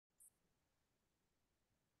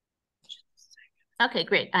Okay,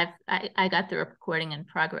 great. I got the recording in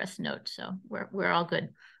progress note, so we're all good.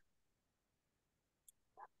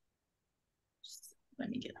 Let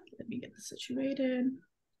me get this situated.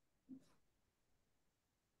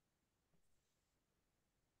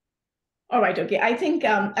 All right, okay. I think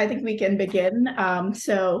we can begin.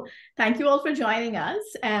 So thank you all for joining us.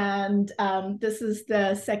 And this is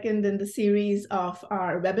the second in the series of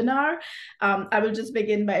our webinar. I will just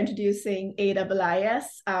begin by introducing AIIS.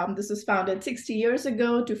 This was founded 60 years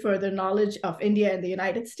ago to further knowledge of India and the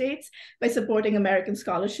United States by supporting American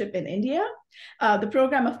scholarship in India. The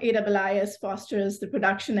program of AIIS fosters the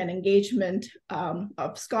production and engagement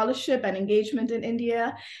of scholarship and engagement in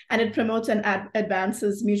India, and it promotes and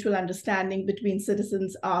advances mutual understanding between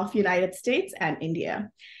citizens of United States and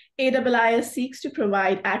India. AIIS seeks to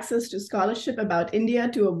provide access to scholarship about India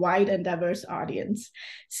to a wide and diverse audience.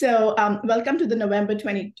 So welcome to the November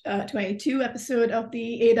 2022 episode of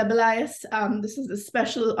the AIIS. This is a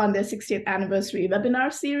special on their 60th anniversary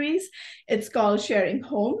webinar series. It's called Sharing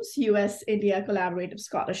Homes, US-India Collaborative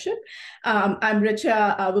Scholarship. I'm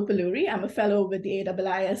Richa Vupaluri. I'm a fellow with the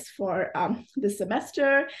AIIS for this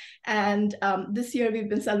semester. And this year we've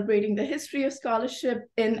been celebrating the history of scholarship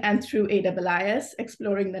in and through AIIS,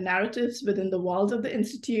 exploring the narratives within the walls of the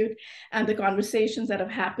Institute and the conversations that have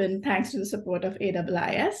happened thanks to the support of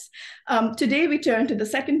AIIS. Today, we turn to the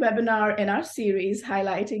second webinar in our series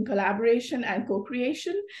highlighting collaboration and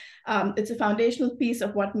co-creation. It's a foundational piece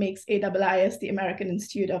of what makes AIIS the American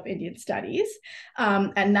Institute of Indian Studies.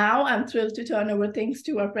 And now I'm thrilled to turn over things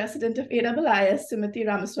to our president of AIIS, Sumati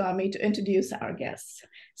Ramaswamy, to introduce our guests.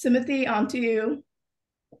 Sumati, on to you.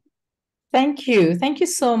 Thank you. Thank you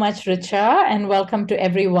so much, Richa, and welcome to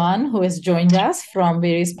everyone who has joined us from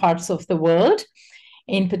various parts of the world.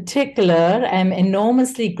 In particular, I'm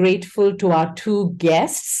enormously grateful to our two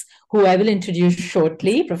guests, who I will introduce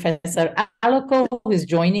shortly, Professor Allocco, who is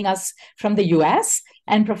joining us from the US,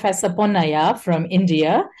 and Professor Ponniah from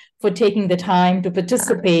India, for taking the time to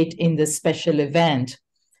participate in this special event.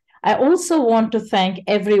 I also want to thank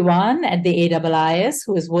everyone at the AIIS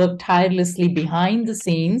who has worked tirelessly behind the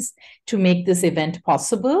scenes to make this event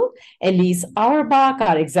possible. AIIS Auerbach,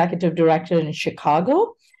 our Executive Director in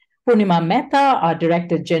Chicago, Purnima Mehta, our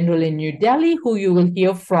Director General in New Delhi, who you will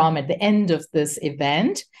hear from at the end of this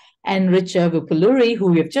event, and Richa Vupaluri,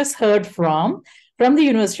 who we have just heard from the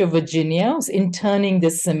University of Virginia, who's interning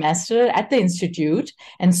this semester at the Institute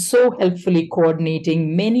and so helpfully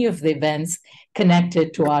coordinating many of the events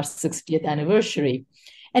connected to our 60th anniversary.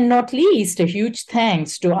 And not least, a huge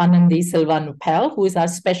thanks to Anandi Silvanupel, who is our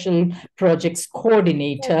Special Projects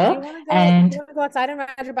Coordinator. Do you want to go outside and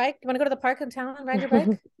ride your bike? Do you want to go to the park in town and ride your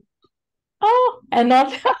bike? Oh, and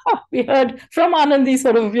not, we heard from Anandi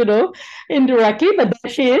sort of, indirectly, but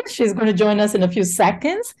there she is. She's going to join us in a few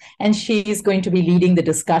seconds, and she's going to be leading the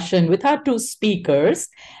discussion with our two speakers,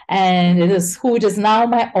 and it is now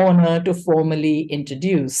my honor to formally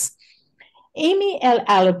introduce. Amy L.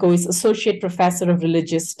 Allocco is Associate Professor of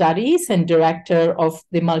Religious Studies and Director of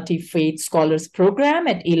the Multi-Faith Scholars Program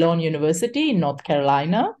at Elon University in North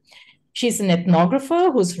Carolina. She's an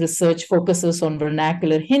ethnographer whose research focuses on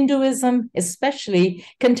vernacular Hinduism, especially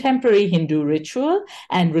contemporary Hindu ritual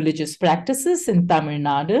and religious practices in Tamil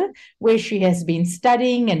Nadu, where she has been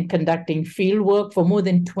studying and conducting fieldwork for more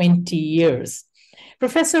than 20 years.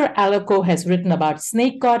 Professor Allocco has written about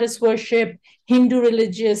snake goddess worship, Hindu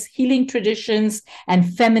religious healing traditions,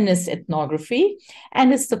 and feminist ethnography,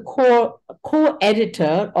 and is the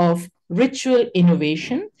co-editor of Ritual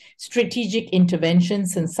Innovation, Strategic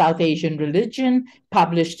Interventions in South Asian Religion,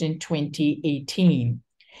 published in 2018.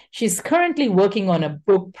 She's currently working on a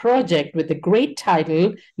book project with the great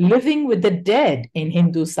title, Living with the Dead in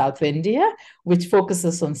Hindu South India, which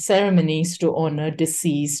focuses on ceremonies to honor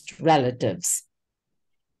deceased relatives.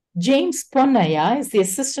 James Ponniah is the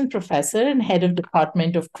Assistant Professor and Head of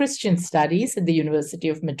Department of Christian Studies at the University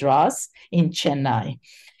of Madras in Chennai.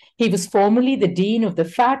 He was formerly the Dean of the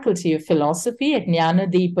Faculty of Philosophy at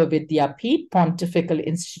Jnanadeepa Vidyapeeth Pontifical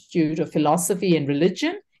Institute of Philosophy and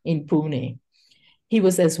Religion in Pune. He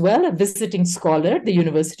was as well a visiting scholar at the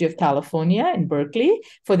University of California in Berkeley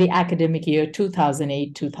for the academic year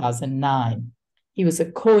 2008-2009. He was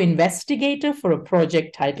a co-investigator for a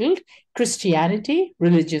project titled Christianity,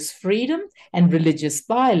 Religious Freedom, and Religious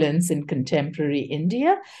Violence in Contemporary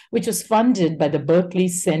India, which was funded by the Berkeley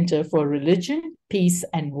Center for Religion, Peace,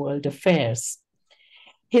 and World Affairs.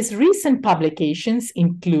 His recent publications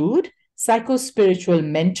include Psychospiritual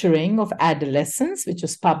Mentoring of Adolescents, which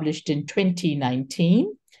was published in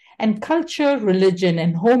 2019, and Culture, Religion,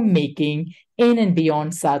 and Homemaking in and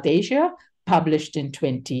Beyond South Asia, published in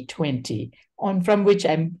 2020, from which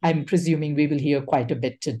I'm presuming we will hear quite a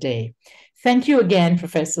bit today. Thank you again,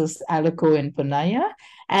 Professors Allocco and Ponniah.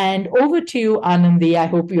 And over to you, Anandi. I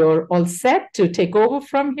hope you're all set to take over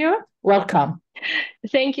from here. Welcome.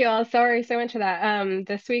 Thank you all. Sorry so much for that.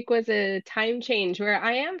 This week was a time change where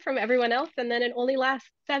I am from everyone else, and then it only lasts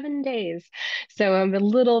 7 days. So I'm a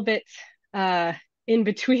little bit in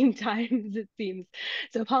between times, it seems.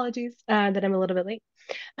 So apologies that I'm a little bit late.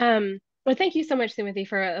 Well, thank you so much, Timothy,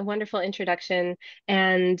 for a wonderful introduction.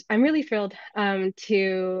 And I'm really thrilled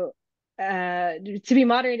to be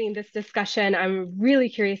moderating this discussion. I'm really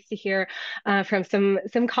curious to hear from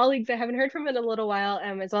some colleagues I haven't heard from in a little while,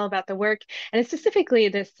 as well about the work, and specifically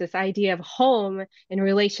this idea of home in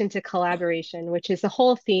relation to collaboration, which is the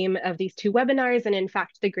whole theme of these two webinars, and in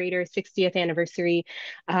fact the greater 60th anniversary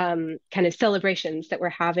kind of celebrations that we're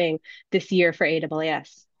having this year for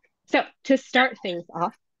AIIS. So to start things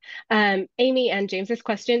off, Amy and James, these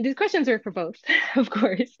questions are for both, of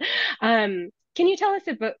course. Can you tell us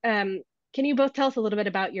about can you both tell us a little bit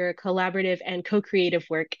about your collaborative and co-creative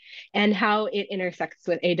work and how it intersects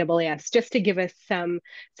with AIIS, just to give us some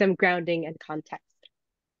grounding and context?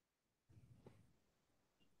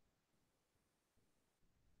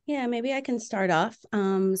 Yeah, maybe I can start off.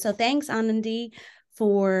 So thanks, Anandi,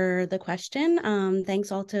 for the question.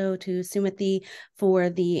 Thanks also to Sumati for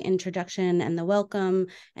the introduction and the welcome,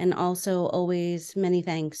 and also always many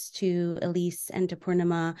thanks to AIIS and to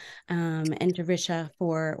Ponniah and to Risha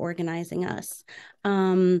for organizing us.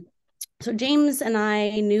 So James and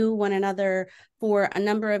I knew one another for a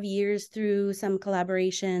number of years through some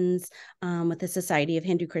collaborations with the Society of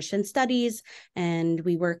Hindu Christian Studies, and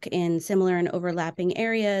we work in similar and overlapping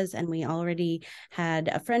areas, and we already had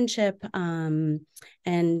a friendship and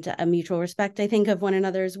a mutual respect, I think, of one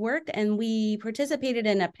another's work, and we participated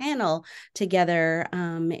in a panel together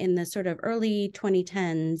in the sort of early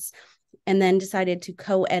 2010s, and then decided to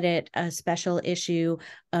co-edit a special issue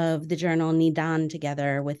of the journal Nidan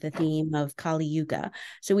together with the theme of Kali Yuga.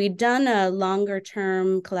 So we'd done a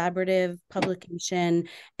longer-term collaborative publication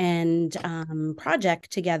and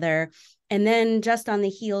project together. And then just on the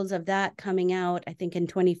heels of that coming out, I think in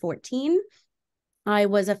 2014, I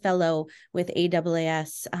was a fellow with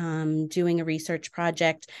AIIS doing a research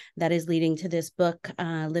project that is leading to this book,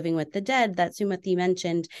 Living with the Dead, that Sumati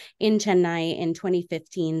mentioned in Chennai in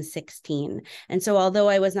 2015-16. And so although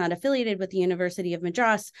I was not affiliated with the University of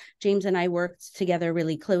Madras, James and I worked together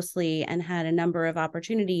really closely and had a number of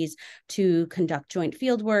opportunities to conduct joint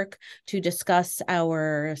fieldwork, to discuss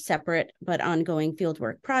our separate but ongoing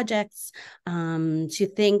fieldwork projects, to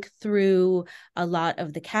think through a lot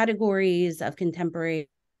of the categories of contemporary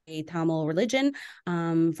Tamil religion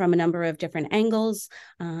from a number of different angles.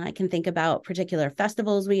 I can think about particular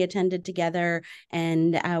festivals we attended together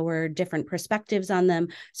and our different perspectives on them.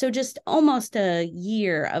 So just almost a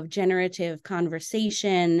year of generative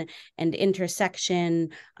conversation and intersection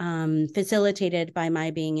facilitated by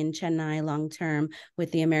my being in Chennai long-term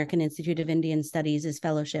with the American Institute of Indian Studies'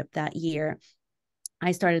 fellowship that year.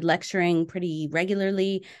 I started lecturing pretty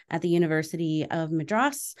regularly at the University of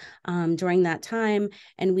Madras during that time,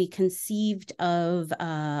 and we conceived of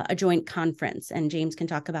a joint conference, and James can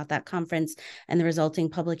talk about that conference and the resulting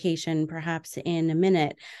publication perhaps in a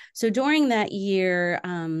minute. So during that year,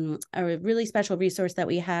 a really special resource that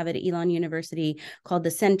we have at Elon University called the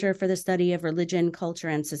Center for the Study of Religion, Culture,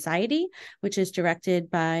 and Society, which is directed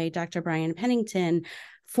by Dr. Brian Pennington,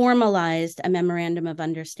 formalized a memorandum of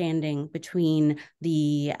understanding between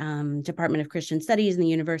the Department of Christian Studies and the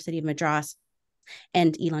University of Madras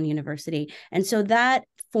and Elon University. And so that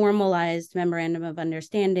formalized memorandum of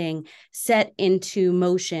understanding set into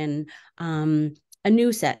motion a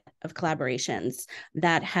new set of collaborations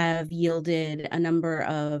that have yielded a number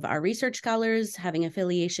of our research scholars having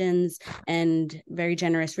affiliations and very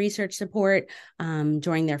generous research support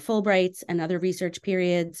during their Fulbrights and other research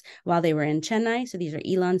periods while they were in Chennai. So these are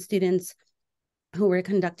Elon students who were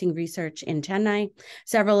conducting research in Chennai.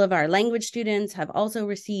 Several of our language students have also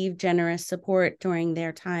received generous support during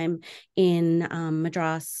their time in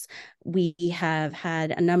Madras. We have had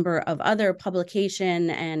a number of other publication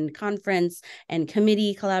and conference and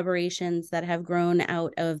committee collaborations that have grown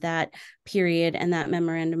out of that period and that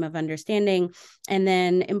memorandum of understanding. And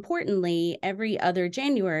then importantly, every other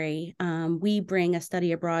January, we bring a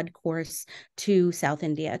study abroad course to South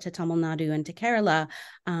India, to Tamil Nadu and to Kerala.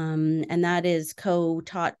 And that is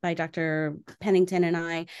co-taught by Dr. Pennington and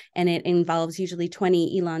I, and it involves usually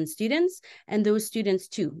 20 Elon students. And those students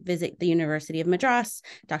too visit the University of Madras.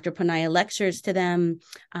 Dr. Ponniah lectures to them,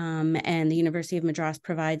 and the University of Madras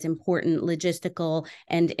provides important logistical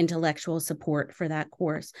and intellectual support for that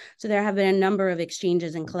course. So there have have been a number of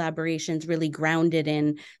exchanges and collaborations really grounded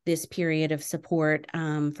in this period of support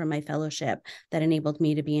from my fellowship that enabled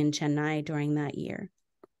me to be in Chennai during that year.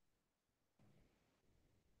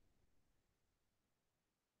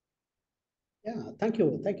 Yeah, thank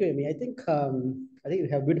you, Amy. I think you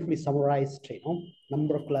have beautifully summarized,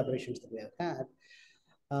 number of collaborations that we have had.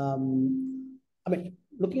 I mean,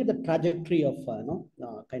 looking at the trajectory of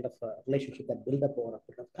kind of a relationship that built up over a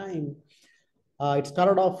period of time, it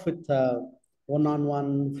started off with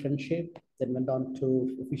one-on-one friendship, then went on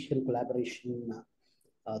to official collaboration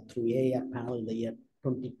through AIR panel in the year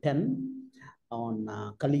 2010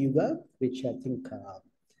 on Kali Yuga, which I think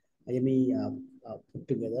Amy put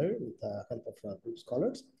together with the help of group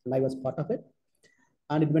scholars, and I was part of it.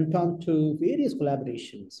 And it went on to various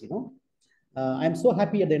collaborations, I'm so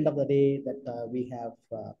happy at the end of the day that we have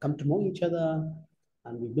come to know each other,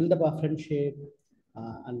 and we build up our friendship,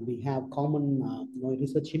 and we have common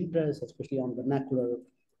research interests, especially on vernacular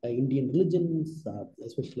Indian religions,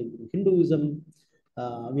 especially Hinduism.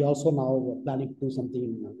 We also now are planning to do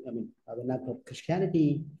something, vernacular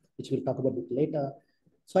Christianity, which we'll talk about a bit later.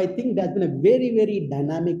 So I think that's been a very, very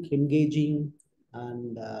dynamic, engaging,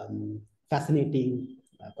 and fascinating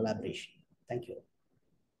collaboration. Thank you.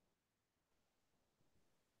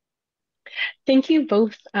 Thank you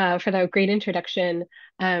both for that great introduction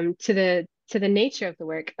to the nature of the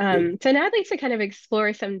work. So now I'd like to kind of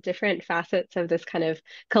explore some different facets of this kind of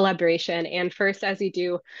collaboration. And first, as you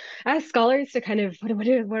do, as scholars, to kind of what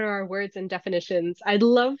are our words and definitions? I'd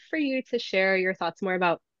love for you to share your thoughts more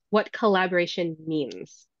about what collaboration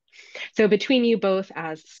means. So between you both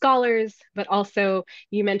as scholars, but also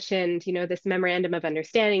you mentioned, this memorandum of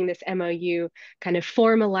understanding, this MOU, kind of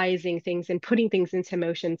formalizing things and putting things into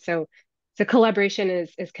motion. So collaboration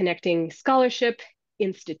is connecting scholarship,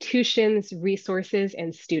 institutions, resources,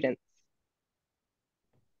 and students.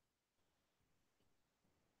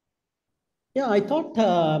 Yeah, I thought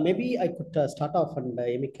maybe I could start off, and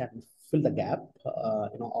Amy can fill the gap,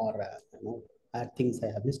 or add things I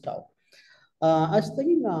have missed out. I was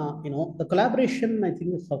thinking, the collaboration, I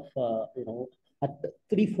think, is of, at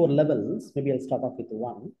 3-4 levels. Maybe I'll start off with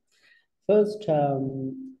one. First,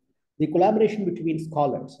 the collaboration between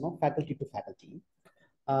scholars, faculty to faculty.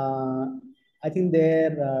 I think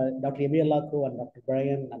there, Dr. Amy Allocco and Dr.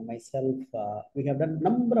 Brian and myself, we have done a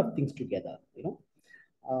number of things together,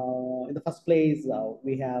 in the first place,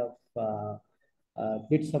 we have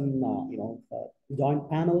did some, joint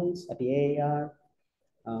panels at the AIR.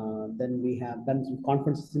 Then we have done some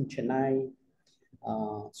conferences in Chennai.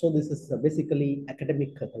 So this is basically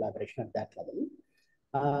academic collaboration at that level.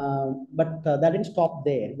 But that didn't stop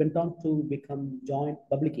there. It went on to become joint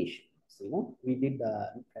publications. We did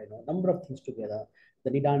a number of things together.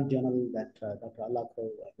 The Nidan journal that Dr. Allocco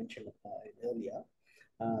mentioned earlier,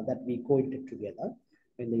 that we co-edited together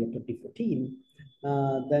in the year 2014.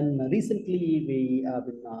 Then recently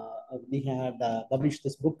we had published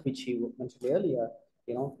this book which you mentioned earlier,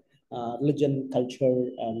 religion, culture,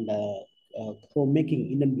 and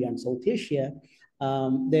homemaking Indian beyond South Asia.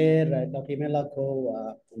 There, Dr.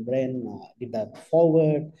 Allocco and Brian did that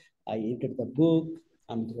forward. I edited the book,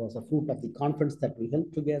 and it was a fruit of the conference that we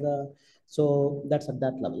held together. So that's at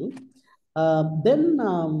that level. Then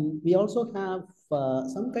we also have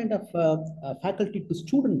some kind of faculty to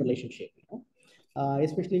student relationship,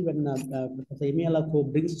 especially when Professor Amy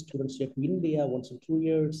Allocco brings students to India once in 2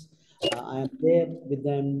 years. I am there with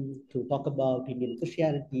them to talk about Indian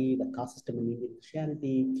Christianity, the caste system in Indian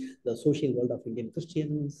Christianity, the social world of Indian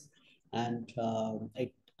Christians, and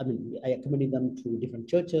I accompany them to different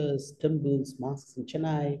churches, temples, mosques in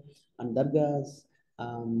Chennai, and dargahs.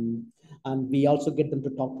 And we also get them to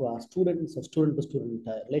talk to our students. A student-to-student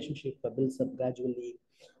relationship builds up gradually.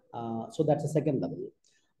 So that's the second level.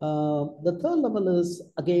 The third level is,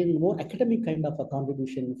 again, more academic kind of a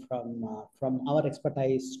contribution from our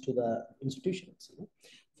expertise to the institutions.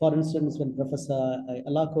 For instance, when Professor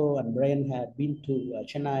Allocco and Brian had been to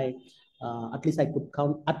Chennai, at least I could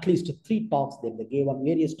count at least 3 talks that they gave on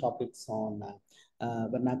various topics on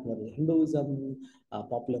vernacular Hinduism,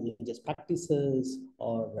 popular religious practices,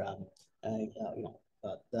 or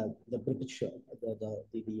the British,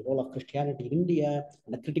 the role of Christianity in India,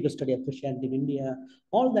 and a critical study of Christianity in India.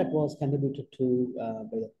 All that was contributed to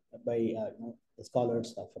by the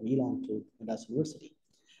scholars from Elon to Madras University.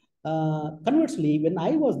 Conversely, when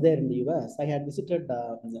I was there in the US, I had visited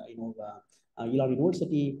Elon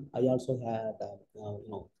University. I also had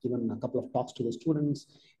given a couple of talks to the students,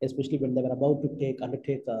 especially when they were about to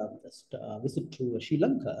undertake a visit to Sri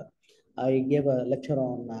Lanka. I gave a lecture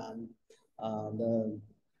on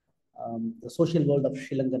the social world of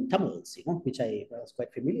Sri Lankan Tamils, which I was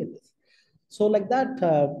quite familiar with. So like that,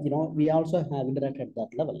 we also have interacted at that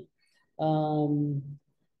level.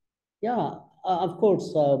 Yeah, of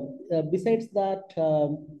course. Besides that,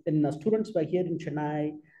 when students were here in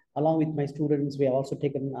Chennai, along with my students, we have also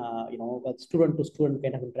taken, a student-to-student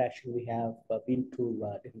kind of interaction. We have been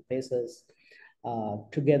to different places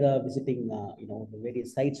together, visiting, the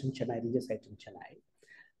various sites in Chennai, religious sites in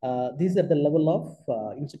Chennai. These are the level of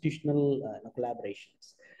institutional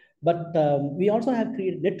collaborations. But we also have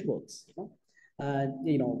created networks. When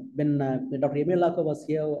Dr. Allocco was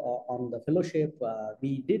here on the fellowship,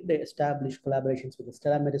 we did establish collaborations with the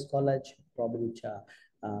Stella Maris College, probably which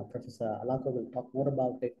Professor Allocco will talk more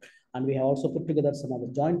about it. And we have also put together some other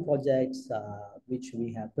joint projects which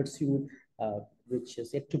we have pursued, which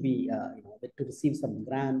is yet to be, yet to receive some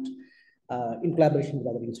grant in collaboration with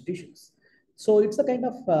other institutions. So it's a kind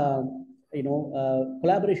of,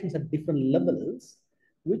 collaborations at different levels,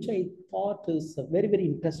 which I thought is very, very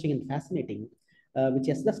interesting and fascinating, which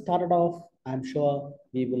has just started off. I'm sure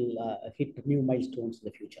we will hit new milestones in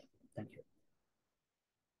the future. Thank you.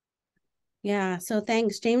 Yeah, so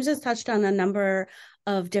thanks. James has touched on a number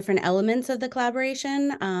of different elements of the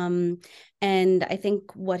collaboration. And I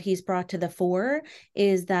think what he's brought to the fore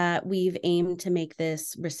is that we've aimed to make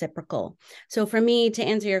this reciprocal. So for me, to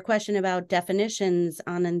answer your question about definitions,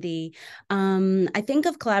 Anandi, I think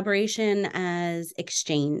of collaboration as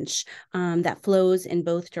exchange that flows in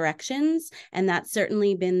both directions. And that's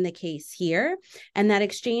certainly been the case here. And that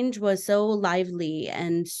exchange was so lively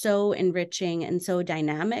and so enriching and so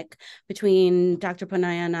dynamic between Dr.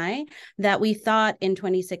 Ponniah and I that we thought in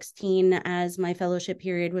 2016, as my fellowship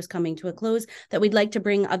period was coming to a close, that we'd like to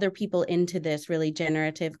bring other people into this really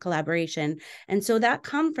generative collaboration. And so that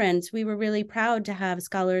conference, we were really proud to have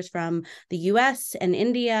scholars from the US and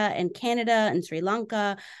India and Canada and Sri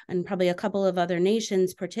Lanka and probably a couple of other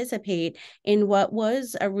nations participate in what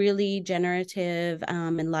was a really generative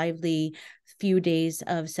and lively few days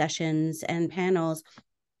of sessions and panels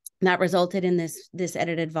that resulted in this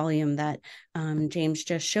edited volume that James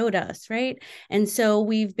just showed us, right? And so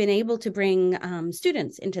we've been able to bring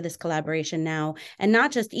students into this collaboration now, and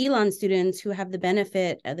not just Elon students who have the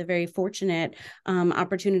benefit, the very fortunate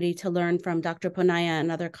opportunity to learn from Dr. Ponniah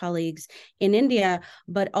and other colleagues in India,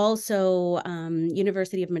 but also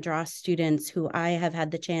University of Madras students who I have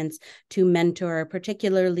had the chance to mentor,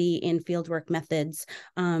 particularly in fieldwork methods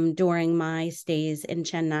during my stays in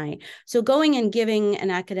Chennai. So going and giving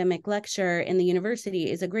an academic lecture in the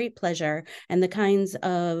university is a great pleasure, and the kinds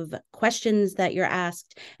of questions that you're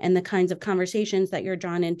asked and the kinds of conversations that you're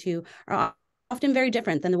drawn into are often very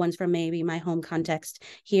different than the ones from maybe my home context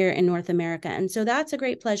here in North America. And so that's a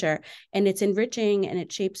great pleasure, and it's enriching and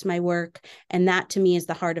it shapes my work. And that to me is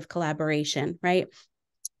the heart of collaboration, right?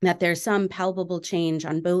 That there's some palpable change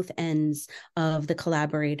on both ends of the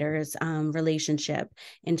collaborators' relationship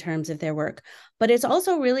in terms of their work. But it's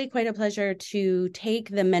also really quite a pleasure to take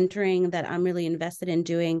the mentoring that I'm really invested in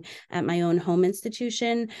doing at my own home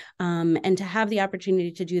institution and to have the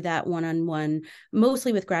opportunity to do that one-on-one,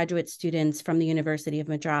 mostly with graduate students from the University of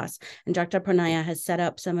Madras. And Dr. Ponniah has set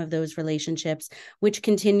up some of those relationships, which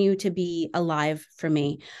continue to be alive for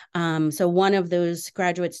me. So one of those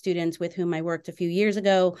graduate students with whom I worked a few years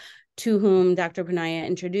ago, to whom Dr. Ponniah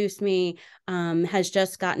introduced me, has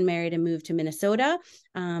just gotten married and moved to Minnesota.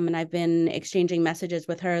 And I've been exchanging messages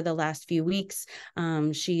with her the last few weeks.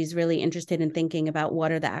 She's really interested in thinking about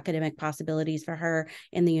what are the academic possibilities for her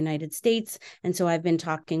in the United States. And so I've been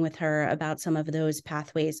talking with her about some of those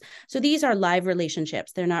pathways. So these are live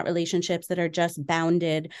relationships. They're not relationships that are just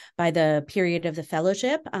bounded by the period of the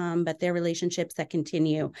fellowship, but they're relationships that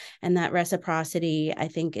continue. And that reciprocity, I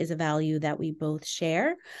think, is a value that we both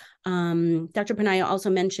share. Dr. Ponniah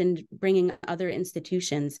also mentioned bringing other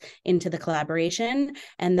institutions into the collaboration,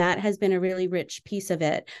 and that has been a really rich piece of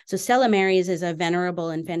it. So Stella Maris is a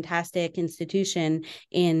venerable and fantastic institution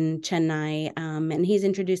in Chennai, and he's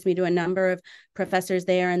introduced me to a number of professors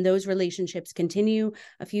there, and those relationships continue.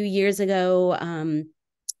 A few years ago,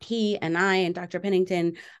 he and I and Dr.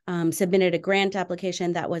 Pennington submitted a grant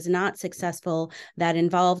application that was not successful, that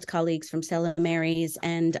involved colleagues from Stella Maris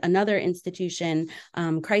and another institution,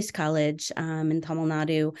 Christ College in Tamil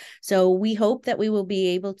Nadu. So we hope that we will be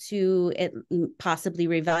able to possibly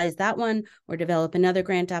revise that one or develop another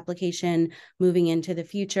grant application moving into the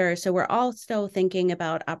future. So we're also thinking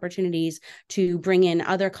about opportunities to bring in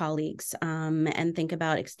other colleagues and think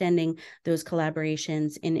about extending those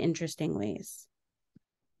collaborations in interesting ways.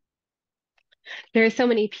 There are so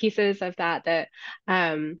many pieces of that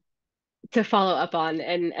to follow up on,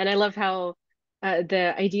 and I love how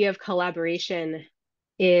the idea of collaboration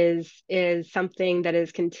is something that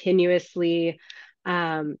is continuously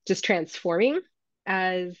just transforming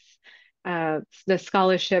as the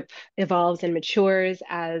scholarship evolves and matures,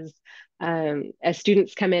 as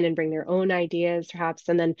students come in and bring their own ideas, perhaps,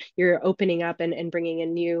 and then you're opening up and bringing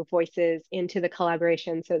in new voices into the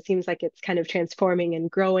collaboration. So it seems like it's kind of transforming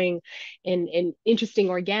and growing in interesting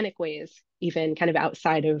organic ways, even kind of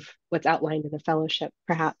outside of what's outlined in the fellowship,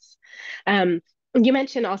 perhaps. You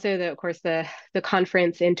mentioned also, of course, the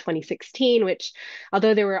conference in 2016, which,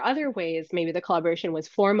 although there were other ways, maybe the collaboration was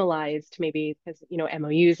formalized, maybe as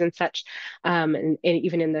MOUs and such, and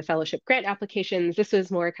even in the fellowship grant applications, this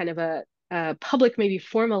was more kind of a public, maybe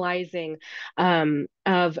formalizing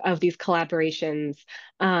of these collaborations.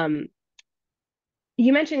 You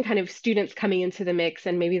mentioned kind of students coming into the mix,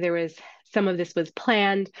 and maybe there was some of this was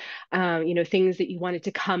planned, things that you wanted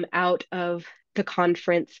to come out of the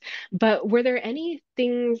conference. But were there any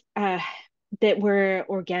things that were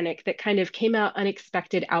organic that kind of came out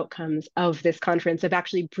unexpected outcomes of this conference, of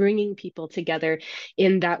actually bringing people together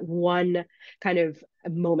in that one kind of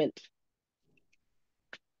moment?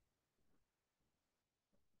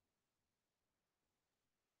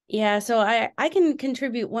 Yeah, so I can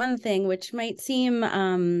contribute one thing which might seem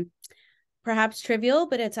perhaps trivial,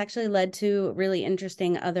 but it's actually led to really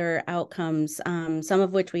interesting other outcomes, some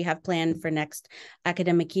of which we have planned for next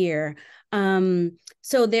academic year.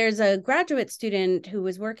 So there's a graduate student who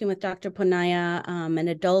was working with Dr. Ponniah, an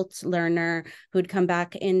adult learner who'd come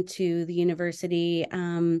back into the university.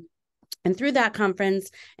 And through that conference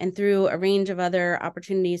and through a range of other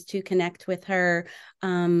opportunities to connect with her,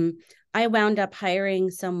 I wound up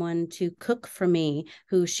hiring someone to cook for me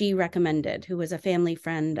who she recommended, who was a family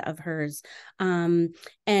friend of hers. And,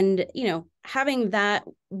 having that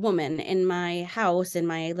woman in my house, in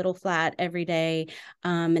my little flat every day,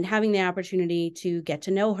 and having the opportunity to get to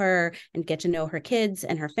know her and get to know her kids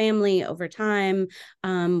and her family over time,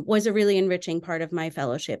 was a really enriching part of my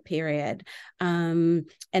fellowship period. And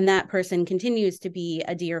that person continues to be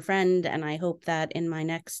a dear friend. And I hope that in my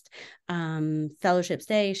next fellowship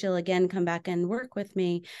stay, she'll again come back and work with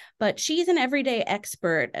me. But she's an everyday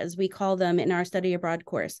expert, as we call them in our study abroad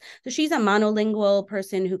course. So she's a monolingual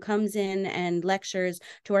person who comes in and lectures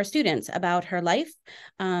to our students about her life.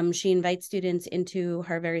 She invites students into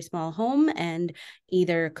her very small home and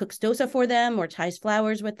either cooks dosa for them or ties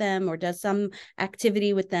flowers with them or does some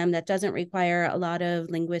activity with them that doesn't require a lot of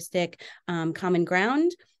linguistic common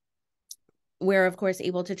ground. We're, of course,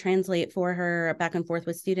 able to translate for her back and forth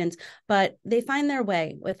with students, but they find their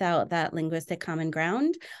way without that linguistic common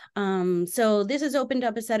ground. So this has opened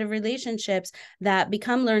up a set of relationships that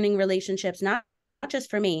become learning relationships, not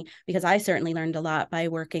just for me, because I certainly learned a lot by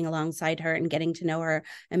working alongside her and getting to know her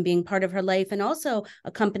and being part of her life, and also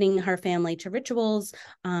accompanying her family to rituals,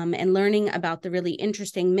 and learning about the really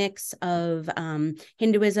interesting mix of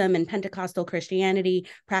Hinduism and Pentecostal Christianity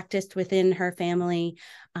practiced within her family,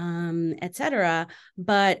 etc.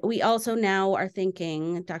 But we also now are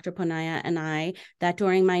thinking, Dr. Ponniah and I, that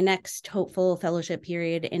during my next hopeful fellowship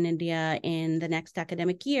period in India in the next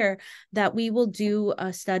academic year, that we will do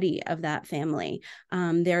a study of that family.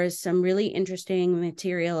 There is some really interesting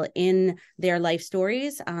material in their life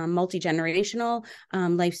stories, multi-generational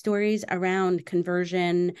life stories around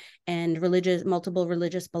conversion and multiple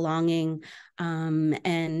religious belonging.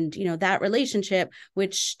 And, that relationship,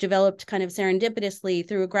 which developed kind of serendipitously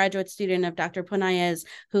through a graduate student of Dr. Ponniah's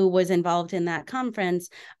who was involved in that conference.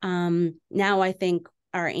 Now I think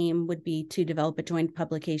our aim would be to develop a joint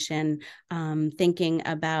publication, thinking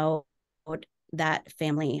about that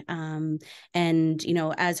family. And,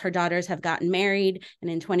 as her daughters have gotten married, and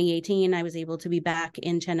in 2018, I was able to be back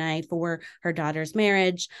in Chennai for her daughter's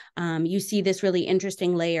marriage. You see this really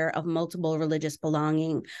interesting layer of multiple religious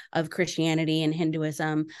belonging of Christianity and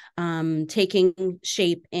Hinduism taking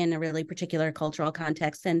shape in a really particular cultural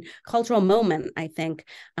context and cultural moment, I think.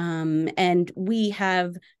 And we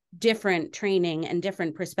have different training and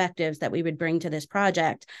different perspectives that we would bring to this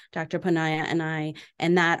project, Dr. Ponniah and I,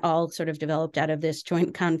 and that all sort of developed out of this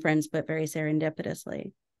joint conference, but very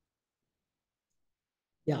serendipitously.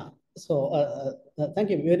 Yeah, so thank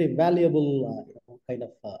you. Very valuable kind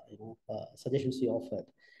of suggestions you offered.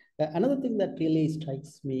 Another thing that really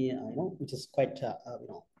strikes me, which is quite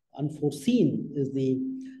unforeseen, is the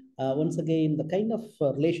once again the kind of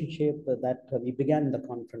relationship that we began in the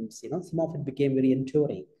conference. Some of it became very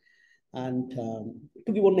enduring. And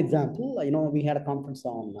to give one example, we had a conference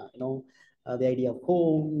on the idea of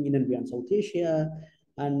home in India and South Asia,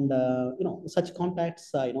 and such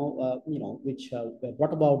contacts which were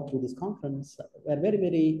brought about through this conference were very,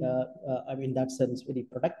 very in that sense very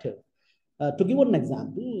productive. To give one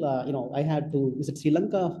example, I had to visit Sri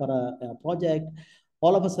Lanka for a project,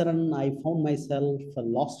 all of a sudden, I found myself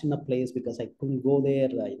lost in a place because I couldn't go there.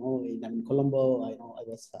 I'm in Colombo.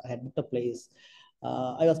 I had booked a place.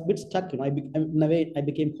 I was a bit stuck. In a way, I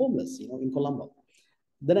became homeless. In Colombo.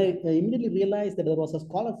 Then I immediately realized that there was a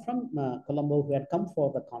scholar from Colombo who had come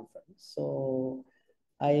for the conference. So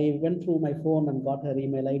I went through my phone and got her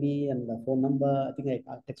email ID and the phone number. I think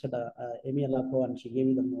I texted Amy Allocco and she gave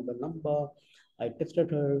me the mobile number. I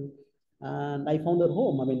texted her and I found her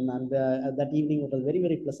home. And that evening it was a very,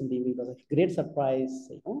 very pleasant evening. It was a great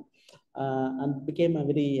surprise, and became a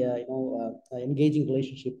very, engaging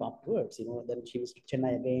relationship afterwards. Then she was to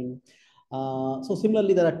Chennai again. So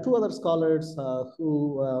similarly, there are two other scholars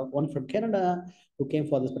one from Canada who came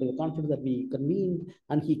for this particular conference that we convened,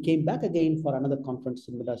 and he came back again for another conference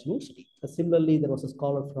in Madras University. Similarly, there was a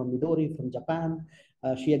scholar from Midori from Japan.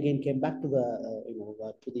 She again came back to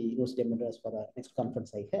the University of Madras for the next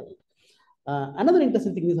conference I held. Another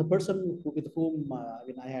interesting thing is a person with whom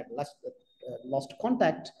I had lost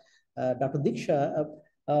contact, Dr. Diksha.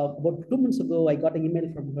 About 2 months ago, I got an email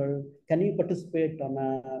from her. Can you participate on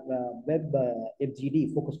a web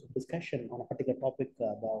FGD focused discussion on a particular topic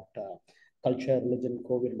about culture, religion,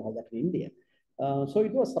 COVID, and all that in India? So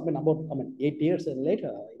it was about 8 years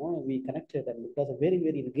later, we connected, and it was a very,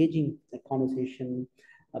 very engaging conversation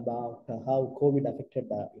about how COVID affected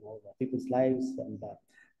people's lives and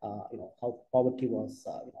how poverty was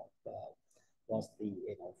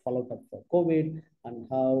the fallout of COVID, and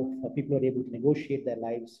how people were able to negotiate their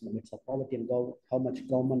lives in the midst of poverty, and how much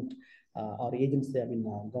government or agency,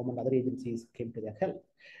 government other agencies came to their help.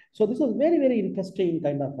 So this was very, very interesting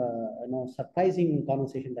kind of surprising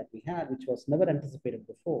conversation that we had, which was never anticipated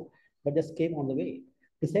before, but just came on the way,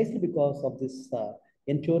 precisely because of this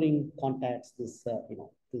enduring contacts this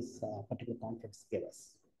particular conference gave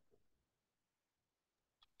us.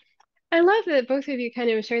 I love that both of you kind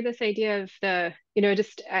of share this idea of the,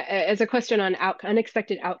 just as a question on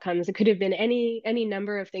unexpected outcomes. It could have been any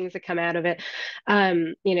number of things that come out of it,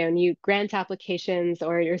 new grant applications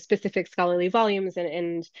or your specific scholarly volumes,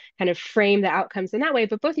 and kind of frame the outcomes in that way.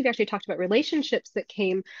 But both of you actually talked about relationships that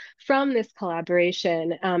came from this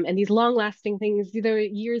collaboration, and these long-lasting things, either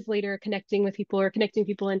years later, connecting with people or connecting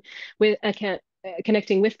people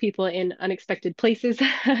connecting with people in unexpected places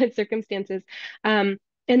and circumstances.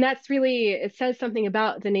 And that's really, it says something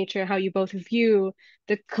about the nature of how you both view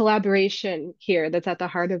the collaboration here that's at the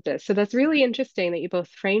heart of this. So that's really interesting that you both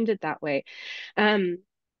framed it that way. Kind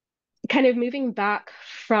of moving back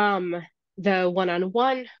from the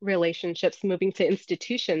one-on-one relationships, moving to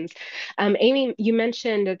institutions. Amy, you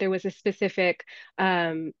mentioned that there was a specific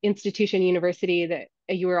institution, university that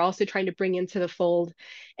you were also trying to bring into the fold.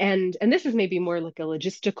 And this is maybe more like a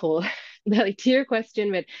logistical, like to your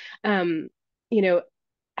question, but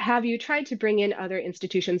have you tried to bring in other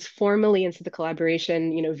institutions formally into the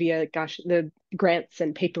collaboration, via, the grants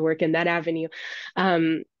and paperwork and that avenue?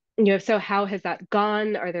 So how has that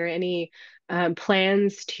gone? Are there any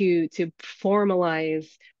plans to formalize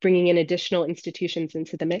bringing in additional institutions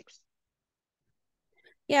into the mix?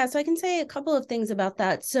 Yeah, so I can say a couple of things about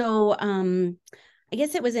that. So I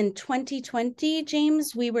guess it was in 2020,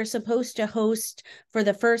 James, we were supposed to host for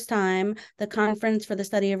the first time the Conference for the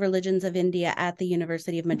Study of Religions of India at the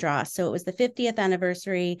University of Madras. So it was the 50th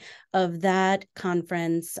anniversary of that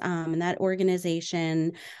conference and that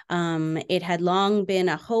organization. It had long been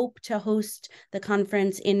a hope to host the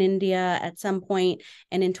conference in India at some point.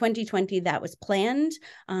 And in 2020, that was planned.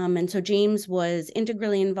 And so James was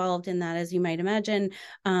integrally involved in that, as you might imagine,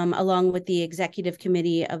 along with the executive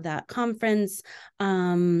committee of that conference.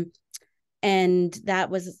 And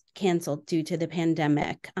that was canceled due to the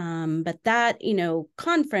pandemic. But that,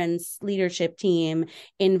 conference leadership team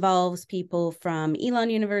involves people from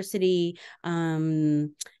Elon University,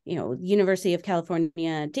 University of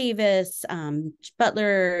California, Davis,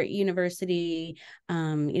 Butler University,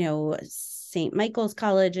 St. Michael's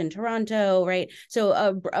College in Toronto, right? So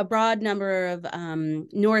a broad number of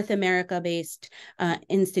North America-based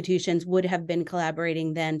institutions would have been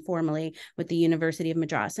collaborating then formally with the University of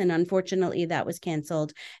Madras. And unfortunately, that was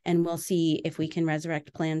canceled. And we'll see if we can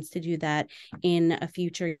resurrect plans to do that in a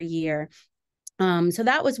future year. So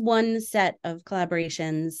that was one set of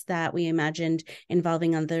collaborations that we imagined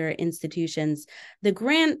involving other institutions. The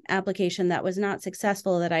grant application that was not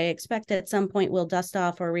successful, that I expect at some point will dust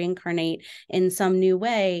off or reincarnate in some new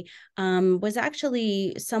way, was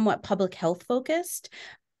actually somewhat public health focused.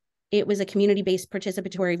 it was a community-based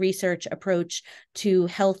participatory research approach to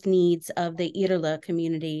health needs of the Irla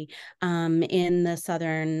community in the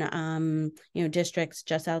southern districts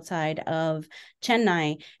just outside of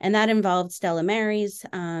Chennai. And that involved Stella Maris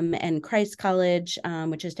and Christ College,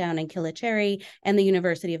 which is down in Kilacheri, and the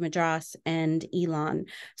University of Madras and Elon.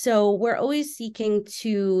 So we're always seeking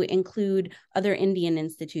to include other Indian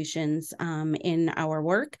institutions in our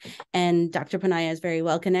work. And Dr. Ponniah is very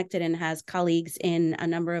well connected and has colleagues in a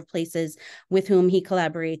number of places with whom he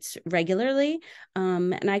collaborates regularly.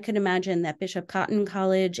 And I could imagine that Bishop Cotton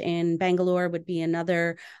College in Bangalore would be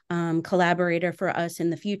another collaborator for us in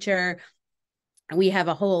the future. We have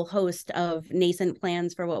a whole host of nascent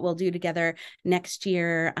plans for what we'll do together next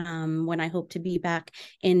year when I hope to be back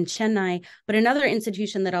in Chennai. But another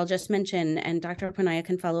institution that I'll just mention, and Dr. Ponniah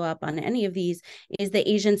can follow up on any of these, is the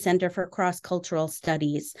Asian Center for Cross-Cultural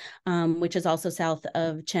Studies, which is also south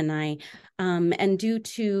of Chennai. And due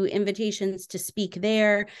to invitations to speak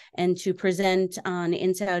there and to present on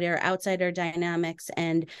insider outsider dynamics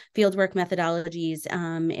and fieldwork methodologies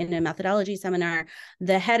in a methodology seminar,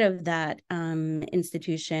 the head of that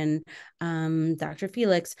institution, Dr.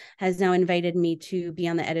 Felix, has now invited me to be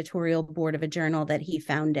on the editorial board of a journal that he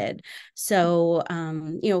founded. So,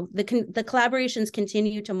 the collaborations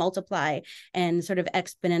continue to multiply and sort of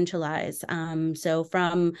exponentialize. So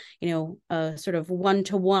from, a sort of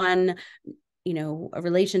one-to-one, a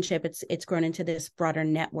relationship, it's grown into this broader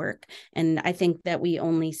network. And I think that we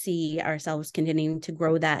only see ourselves continuing to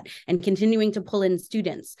grow that and continuing to pull in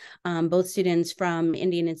students, both students from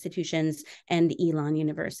Indian institutions and Elon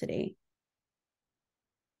University.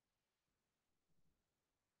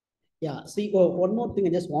 Yeah, see, one more thing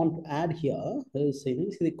I just want to add here is, see,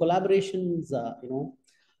 the collaborations,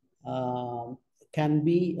 can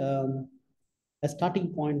be a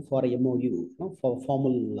starting point for a MOU, for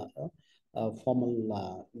formal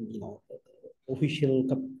official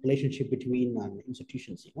relationship between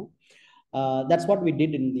institutions. That's what we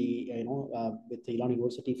did in the with the Elon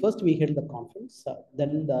University. First, we held the conference.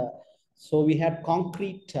 So we had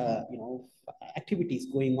concrete activities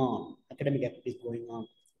going on, academic activities going on,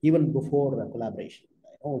 even before collaboration,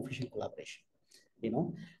 official collaboration,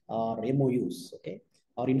 or MOUs, okay,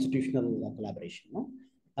 or institutional collaboration.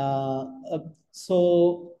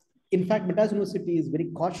 So in fact, Madras University is very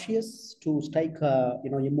cautious to strike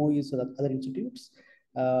MOUs with other institutes.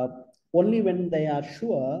 Only when they are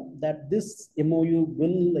sure that this MOU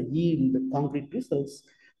will yield concrete results,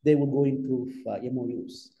 they will go into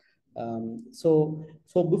MOUs. So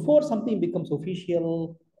before something becomes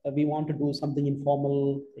official, we want to do something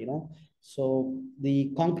informal, So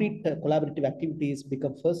the concrete collaborative activities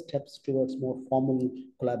become first steps towards more formal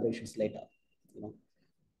collaborations later,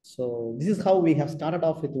 So this is how we have started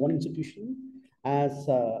off with one institution. As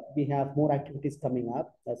we have more activities coming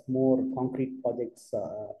up, as more concrete projects,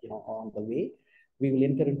 on the way, we will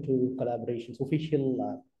enter into collaborations,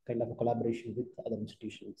 official kind of a collaboration with other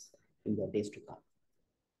institutions in the days to come.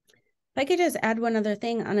 If I could just add one other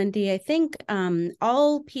thing, Anandi, I think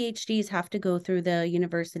all PhDs have to go through the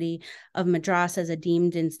University of Madras as a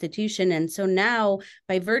deemed institution. And so now,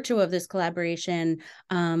 by virtue of this collaboration,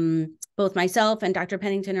 both myself and Dr.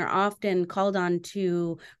 Pennington are often called on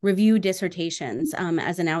to review dissertations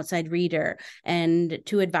as an outside reader and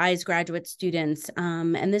to advise graduate students.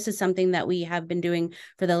 And this is something that we have been doing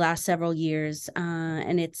for the last several years.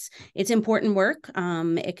 And it's important work.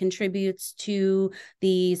 It contributes to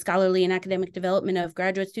the scholarly and academic development of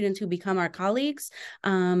graduate students who become our colleagues.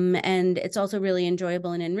 And it's also really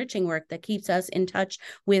enjoyable and enriching work that keeps us in touch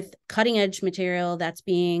with cutting edge material that's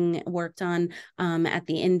being worked on at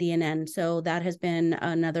the Indian end. So that has been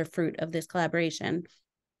another fruit of this collaboration.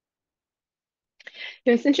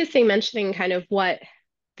 It's interesting mentioning kind of what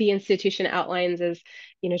the institution outlines as,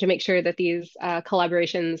 to make sure that these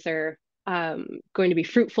collaborations are going to be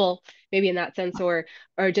fruitful, maybe in that sense, or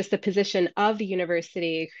just the position of the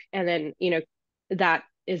university, and then that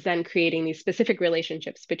is then creating these specific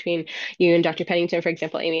relationships between you and Dr. Pennington, for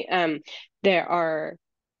example, Amy. There are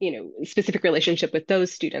specific relationship with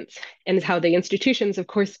those students, and how the institutions, of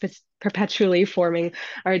course, perpetually forming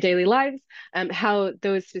our daily lives, how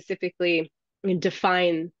those specifically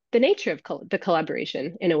define the nature of the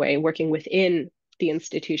collaboration in a way, working within the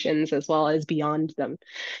institutions as well as beyond them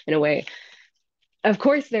in a way. Of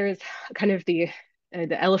course, there's kind of the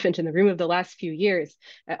elephant in the room of the last few years,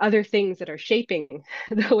 other things that are shaping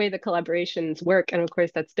the way the collaborations work. And of course,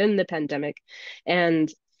 that's been the pandemic.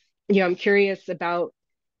 And, I'm curious about,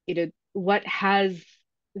 what has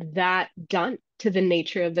that done to the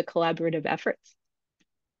nature of the collaborative efforts?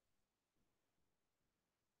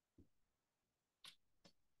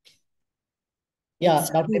 Yeah,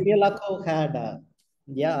 Dr. Allocco had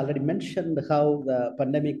already mentioned how the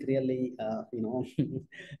pandemic really uh,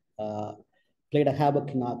 played a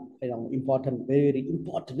havoc in our important, very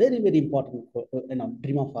important, very important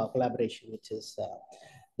dream of our collaboration, which is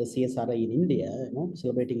the CSRI in India,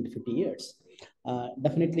 celebrating 50 years.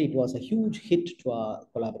 Definitely, it was a huge hit to our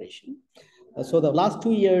collaboration. So the last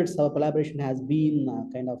 2 years, our collaboration has been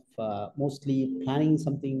kind of mostly planning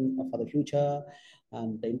something for the future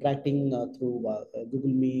and interacting through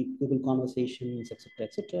Google Meet, Google Conversations, etc.,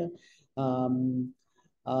 etc.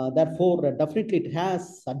 Therefore, definitely it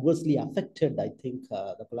has adversely affected, I think,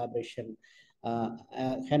 the collaboration.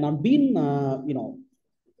 Had not been,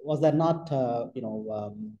 was there not, a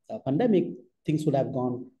pandemic, things would have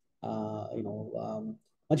gone,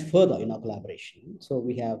 much further in our collaboration. So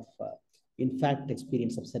we have, in fact,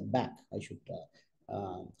 experienced some setback, I should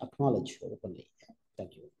acknowledge openly.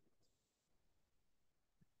 Thank you.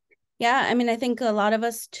 Yeah, I mean, I think a lot of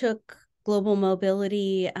us took global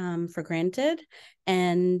mobility for granted.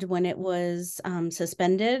 And when it was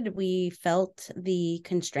suspended, we felt the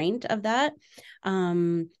constraint of that.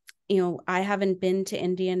 I haven't been to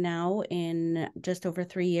India now in just over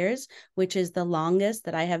 3 years, which is the longest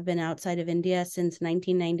that I have been outside of India since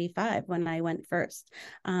 1995 when I went first.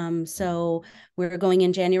 So we're going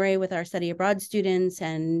in January with our study abroad students,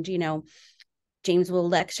 and, James will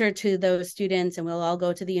lecture to those students and we'll all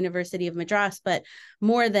go to the University of Madras. But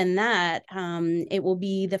more than that, it will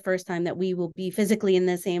be the first time that we will be physically in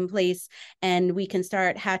the same place and we can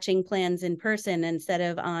start hatching plans in person instead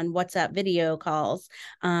of on WhatsApp video calls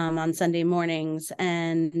on Sunday mornings.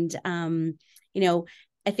 And,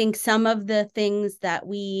 I think some of the things that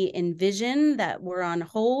we envision that were on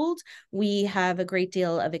hold, we have a great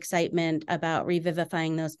deal of excitement about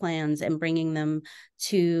revivifying those plans and bringing them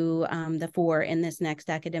to the fore in this next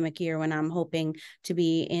academic year when I'm hoping to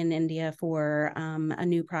be in India for a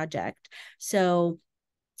new project. So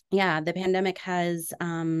yeah, the pandemic has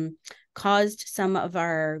caused some of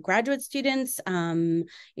our graduate students, a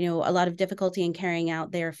lot of difficulty in carrying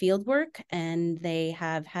out their field work, and they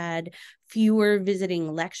have had fewer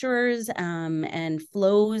visiting lecturers and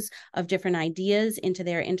flows of different ideas into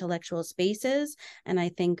their intellectual spaces. And I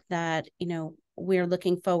think that, we're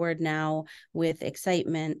looking forward now with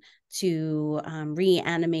excitement to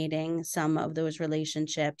reanimating some of those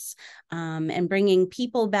relationships and bringing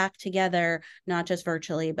people back together, not just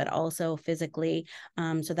virtually, but also physically,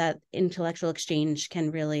 so that intellectual exchange can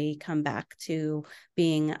really come back to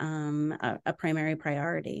being a primary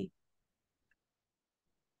priority.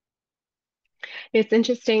 It's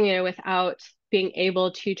interesting, without being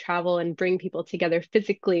able to travel and bring people together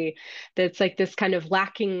physically, that's like this kind of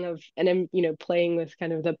lacking of, and I'm, playing with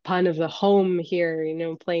kind of the pun of the home here,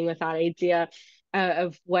 playing with that idea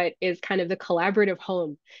of what is kind of the collaborative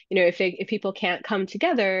home. If people can't come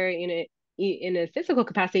together, in a physical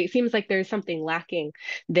capacity, it seems like there's something lacking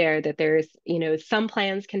there, that there's, some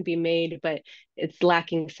plans can be made, but it's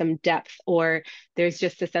lacking some depth, or there's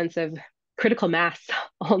just a sense of critical mass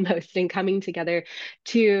almost in coming together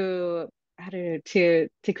to, I don't know,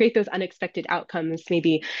 to create those unexpected outcomes,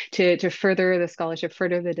 maybe to further the scholarship,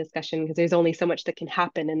 further the discussion, because there's only so much that can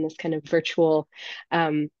happen in this kind of virtual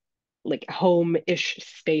like home-ish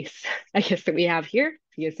space, I guess, that we have here,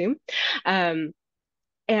 if you assume.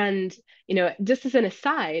 And just as an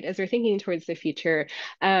aside, as we're thinking towards the future,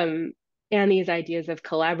 and these ideas of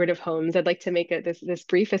collaborative homes, I'd like to make this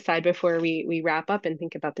brief aside before we wrap up and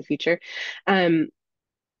think about the future.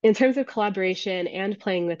 In terms of collaboration and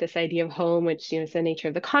playing with this idea of home, which is the nature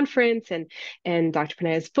of the conference and Dr.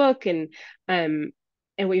 Ponniah's book and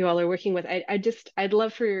what you all are working with, I'd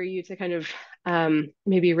love for you to kind of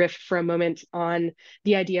maybe riff for a moment on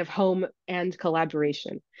the idea of home and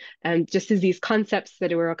collaboration, and just as these concepts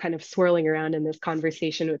that were kind of swirling around in this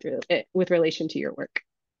conversation with relation to your work.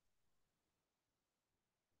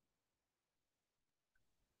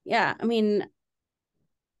 Yeah, I mean,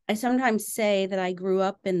 I sometimes say that I grew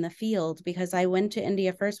up in the field because I went to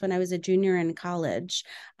India first when I was a junior in college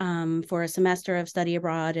for a semester of study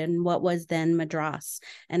abroad in what was then Madras.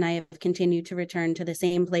 And I have continued to return to the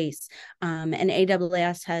same place. And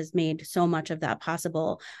AIIS has made so much of that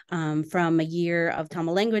possible, from a year of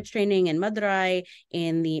Tamil language training in Madurai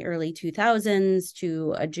in the early 2000s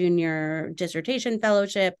to a junior dissertation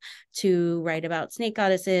fellowship to write about snake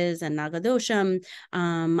goddesses and Nagadosham,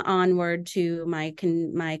 onward to my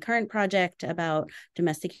current project about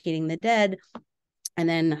domesticating the dead. And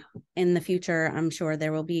then in the future, I'm sure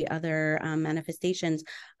there will be other manifestations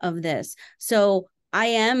of this. So I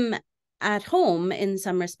am at home in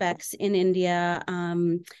some respects in India,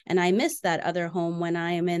 and I miss that other home when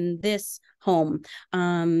I am in this home.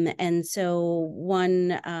 And so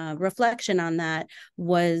one reflection on that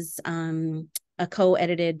was a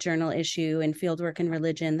co-edited journal issue in Fieldwork and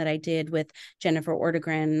Religion that I did with Jennifer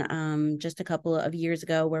Ortegren just a couple of years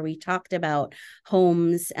ago, where we talked about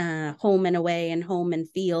homes, home and away and home and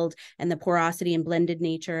field, and the porosity and blended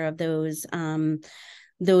nature of those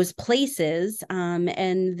places.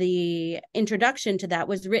 And the introduction to that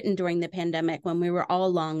was written during the pandemic when we were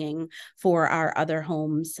all longing for our other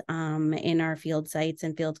homes in our field sites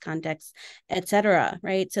and field contexts, et cetera,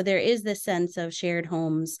 right? So there is this sense of shared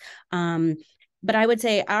homes. But I would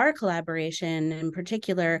say our collaboration in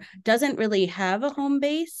particular doesn't really have a home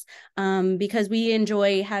base because we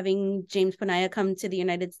enjoy having James Ponniah come to the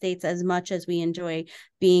United States as much as we enjoy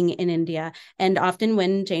being in India. And often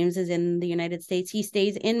when James is in the United States, he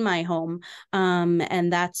stays in my home.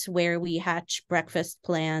 And that's where we hatch breakfast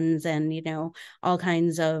plans and, all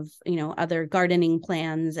kinds of, other gardening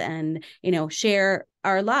plans and, share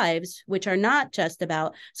our lives, which are not just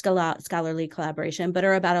about scholarly collaboration, but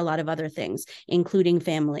are about a lot of other things, including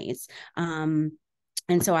families.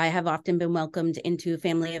 And so I have often been welcomed into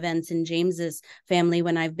family events in James's family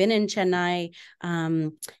when I've been in Chennai.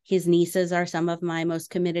 His nieces are some of my most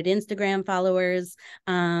committed Instagram followers.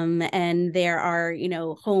 And there are,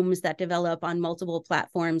 homes that develop on multiple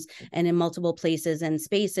platforms and in multiple places and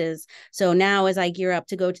spaces. So now as I gear up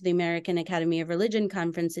to go to the American Academy of Religion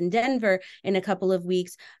conference in Denver in a couple of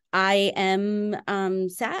weeks, I am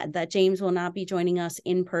sad that James will not be joining us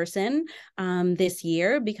in person this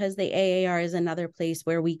year, because the AAR is another place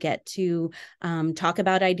where we get to talk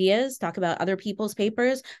about ideas, talk about other people's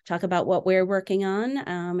papers, talk about what we're working on,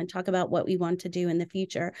 and talk about what we want to do in the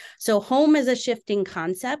future. So home is a shifting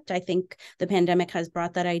concept. I think the pandemic has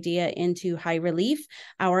brought that idea into high relief.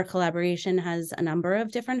 Our collaboration has a number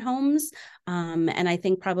of different homes, and I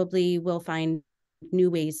think probably we'll find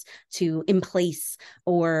new ways to emplace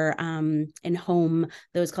or and home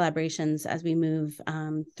those collaborations as we move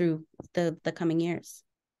through the coming years.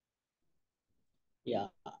 Yeah.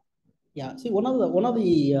 See, one of the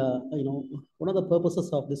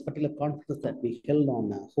purposes of this particular conference that we held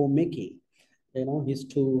on homemaking, is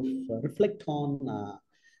to reflect on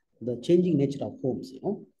the changing nature of homes.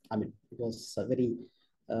 I mean, it was a very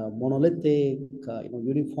monolithic,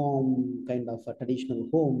 uniform kind of traditional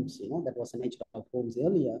homes. That was the nature of homes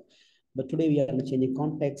earlier. But today we are in a changing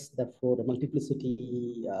context. Therefore, the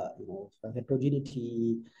multiplicity,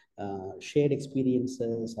 heterogeneity, shared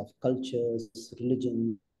experiences of cultures,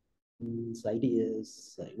 religions,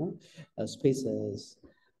 ideas, spaces,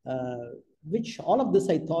 which all of this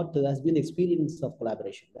I thought has been the experience of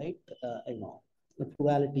collaboration, right? The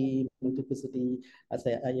plurality, multiplicity, as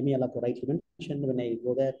Allocco rightly mentioned, when I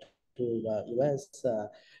go there to the US,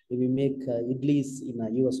 we make idlis in a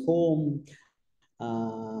US home.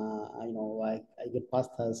 I get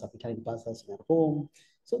pastas, Italian pastas in our home.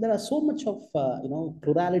 So there are so much of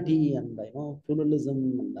plurality and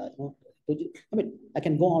pluralism and I mean, I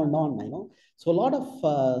can go on and on. So a lot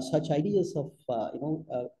of such ideas of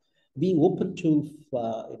being open to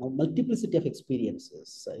multiplicity of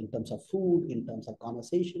experiences in terms of food, in terms of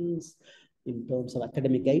conversations, in terms of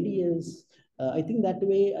academic ideas. I think that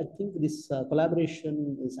way, I think this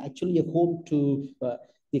collaboration is actually a home to the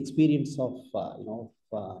experience of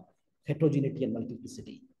heterogeneity and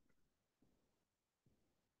multiplicity.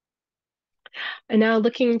 And now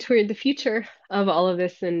looking toward the future of all of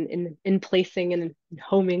this in placing and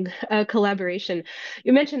homing collaboration,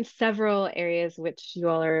 you mentioned several areas which you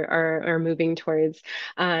all are moving towards,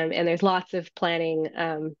 and there's lots of planning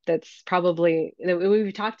that's probably that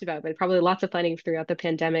we've talked about, but probably lots of planning throughout the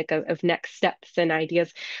pandemic of next steps and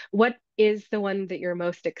ideas. What is the one that you're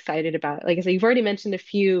most excited about? Like I said, you've already mentioned a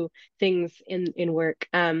few things in work.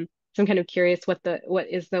 So I'm kind of curious what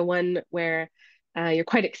is the one where you're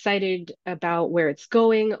quite excited about where it's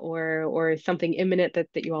going, or something imminent that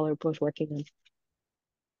you all are both working on.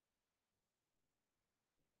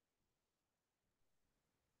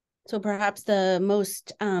 So perhaps the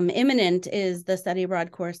most imminent is the study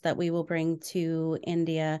abroad course that we will bring to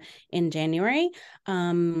India in January.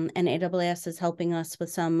 And AIIS is helping us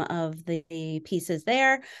with some of the pieces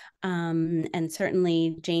there. And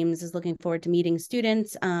certainly James is looking forward to meeting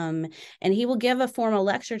students. And he will give a formal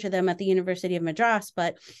lecture to them at the University of Madras.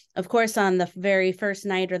 But of course, on the very first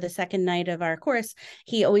night or the second night of our course,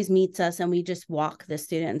 he always meets us and we just walk the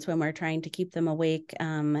students when we're trying to keep them awake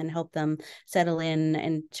and help them settle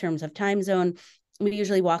in terms of time zone. we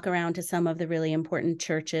usually walk around to some of the really important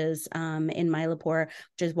churches in Mylapore,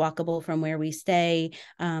 which is walkable from where we stay.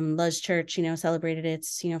 Luz Church, celebrated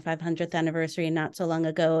its 500th anniversary not so long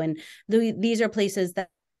ago, and these are places that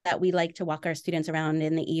we like to walk our students around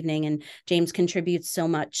in the evening. And James contributes so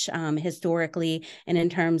much historically and in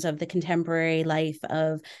terms of the contemporary life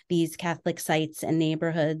of these Catholic sites and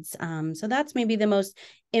neighborhoods. So that's maybe the most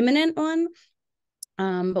imminent one.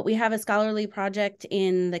 But we have a scholarly project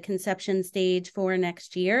in the conception stage for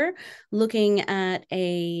next year, looking at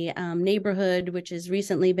a neighborhood which has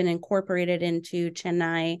recently been incorporated into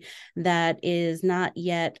Chennai that is not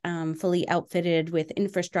yet fully outfitted with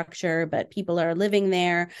infrastructure, but people are living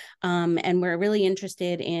there. And we're really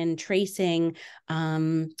interested in tracing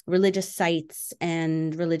religious sites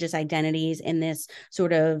and religious identities in this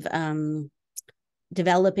sort of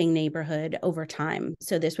developing neighborhood over time.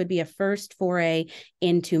 So this would be a first foray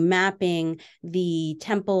into mapping the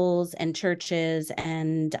temples and churches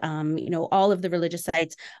and all of the religious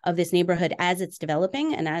sites of this neighborhood as it's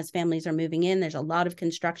developing and as families are moving in. There's a lot of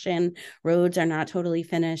construction. Roads are not totally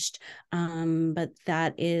finished, but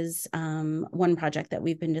that is one project that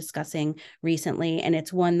we've been discussing recently, and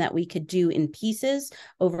it's one that we could do in pieces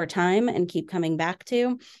over time and keep coming back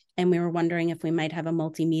to. And we were wondering if we might have a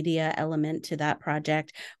multimedia element to that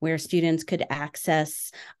project where students could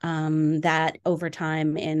access that over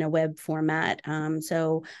time in a web format.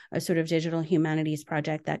 So a sort of digital humanities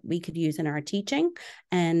project that we could use in our teaching.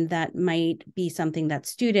 And that might be something that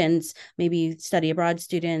students, maybe study abroad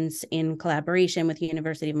students in collaboration with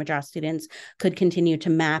University of Madras students, could continue to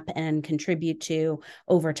map and contribute to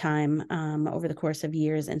over time, over the course of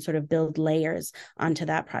years, and sort of build layers onto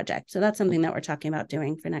that project. So that's something that we're talking about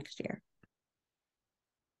doing for next year.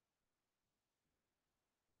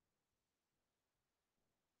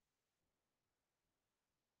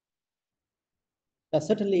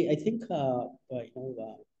 Certainly, I think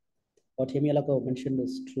what Allocco mentioned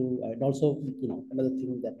is true, and also another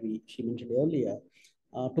thing that she mentioned earlier,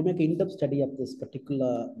 to make an in-depth study of this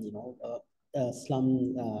particular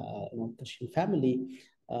slum Christian family,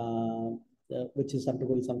 which is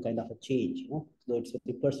undergoing some kind of a change. So it's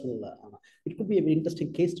very personal. It could be a very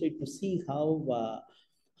interesting case study to see how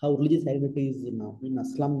religious identities in a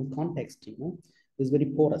slum context is very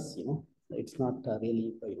porous. It's not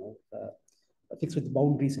really fixed with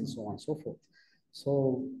boundaries and so on and so forth.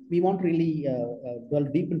 So we want to really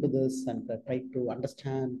delve deep into this and try to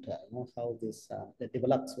understand how this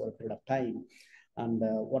develops over a period of time, and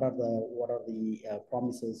what are the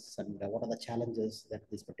promises and what are the challenges that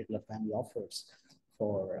this particular family offers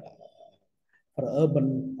for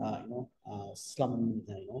urban slum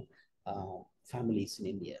families in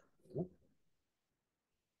India.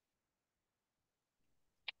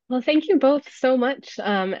 Well, thank you both so much.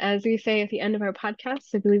 As we say at the end of our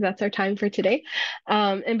podcast, I believe that's our time for today.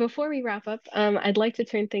 And before we wrap up, I'd like to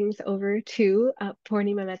turn things over to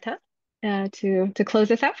Ponniah Mehta to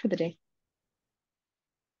close us out for the day.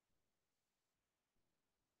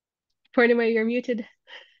 Ponniah, you're muted.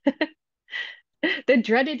 The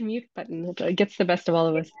dreaded mute button gets the best of all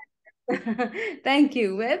of us. Thank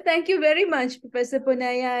you. Well, thank you very much, Professor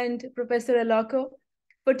Ponniah and Professor Allocco,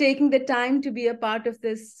 for taking the time to be a part of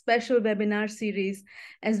this special webinar series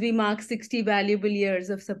as we mark 60 valuable years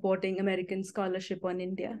of supporting American scholarship on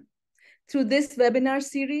India. Through this webinar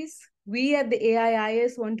series, we at the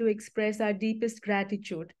AIIS want to express our deepest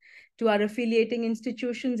gratitude to our affiliating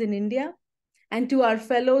institutions in India and to our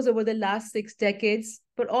fellows over the last 6 decades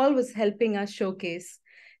for always helping us showcase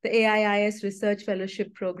the AIIS Research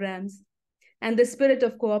Fellowship programs and the spirit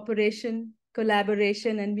of cooperation,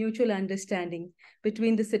 collaboration, and mutual understanding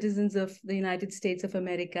between the citizens of the United States of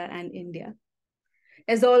America and India.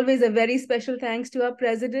 As always, a very special thanks to our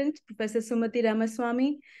president, Professor Sumati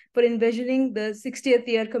Ramaswamy, for envisioning the 60th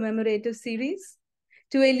year commemorative series,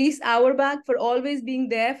 to AIIS Auerbach for always being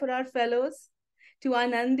there for our fellows, to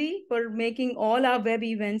Anandi for making all our web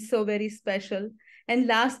events so very special, and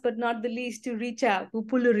last but not the least, to Richa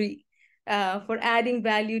Upuluri for adding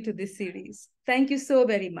value to this series. Thank you so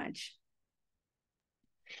very much.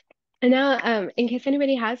 And now, in case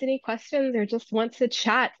anybody has any questions or just wants to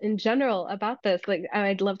chat in general about this,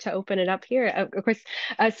 I'd love to open it up here. Of course,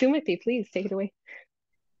 Sumati, please take it away.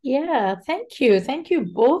 Yeah, thank you. Thank you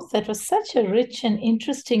both. That was such a rich and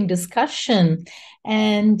interesting discussion.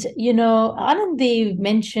 And, Anandi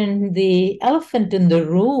mentioned the elephant in the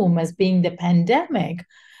room as being the pandemic.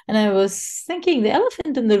 And I was thinking the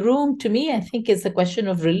elephant in the room, to me, I think is the question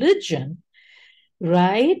of religion,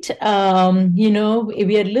 right? We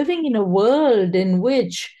are living in a world in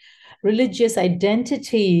which religious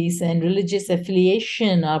identities and religious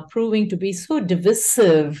affiliation are proving to be so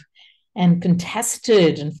divisive and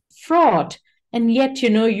contested and fraught. And yet,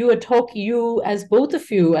 you as both of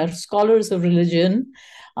you are scholars of religion,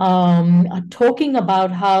 are talking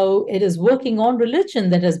about how it is working on religion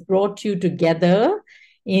that has brought you together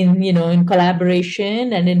in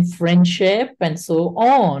collaboration and in friendship and so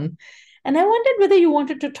on. And I wondered whether you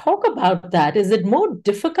wanted to talk about that. Is it more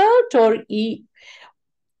difficult or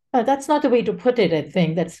that's not the way to put it, I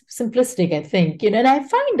think. That's simplistic, I think. And I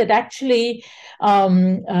find that actually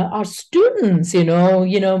our students,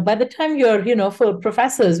 by the time you're, for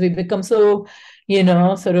professors, we become so,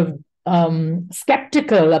 sort of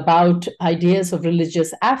skeptical about ideas of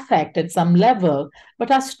religious affect at some level.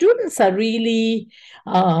 But our students are really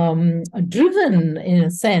driven, in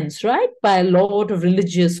a sense, right, by a lot of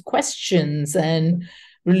religious questions and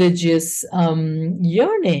religious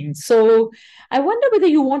yearning. So I wonder whether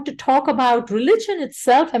you want to talk about religion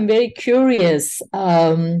itself. I'm very curious,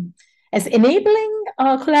 as enabling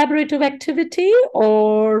collaborative activity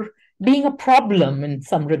or being a problem in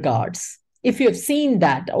some regards, if you have seen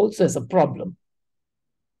that also as a problem.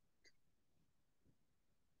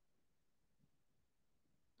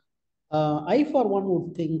 I, for one,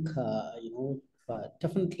 would think,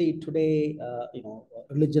 definitely today,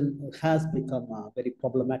 religion has become a very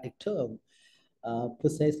problematic term,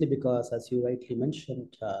 precisely because, as you rightly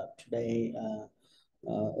mentioned, today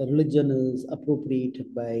religion is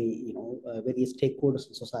appropriated by various stakeholders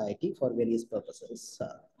in society for various purposes.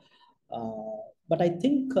 But I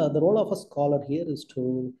think the role of a scholar here is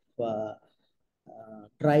to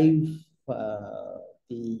drive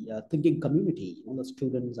the thinking community, the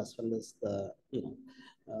students as well as the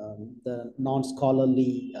the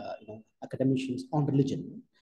non-scholarly academicians on religion,